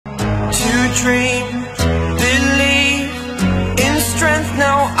dream, believe in strength.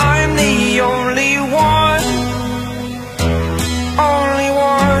 Now I'm the only one, only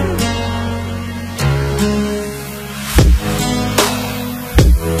one.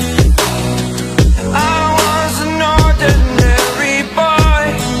 I was an ordinary boy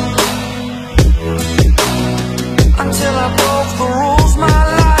until I broke the rules, my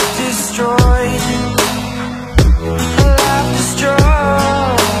life destroyed.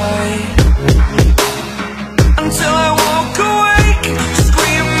 Until I walk awake,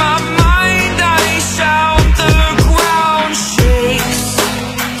 scream my mind, I shout, the ground shakes.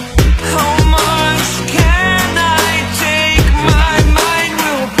 How much can I take? My mind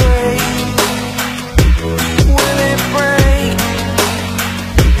will break. Will it break?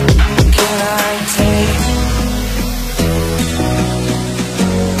 Can I take?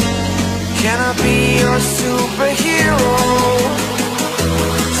 Can I be your superhero?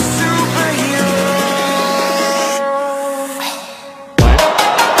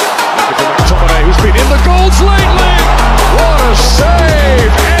 In the goals lately, what a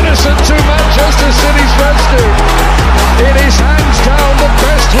save! Edison to Manchester City's rescue. It is hands down the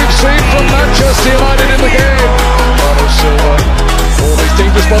best we've seen from Manchester United in the game. Bernardo Silva, all these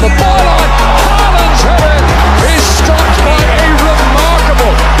deepest by the byline. Haaland's header is stopped by a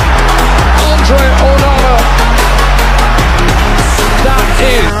remarkable Andre Onana. That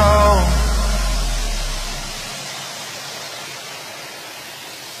is.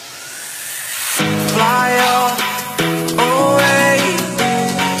 Fly away.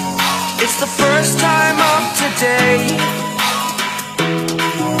 It's the first time of today.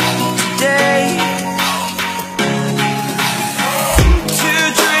 To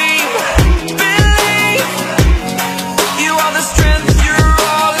dream, believe. You are the strength, you're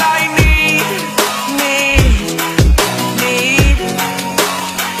all I need.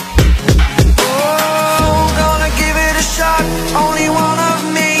 Oh, gonna give it a shot. Only one of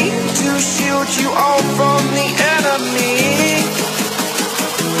me to shield you all from the enemy.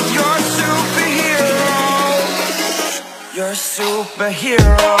 You're a superhero. You're a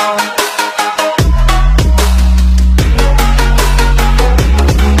superhero.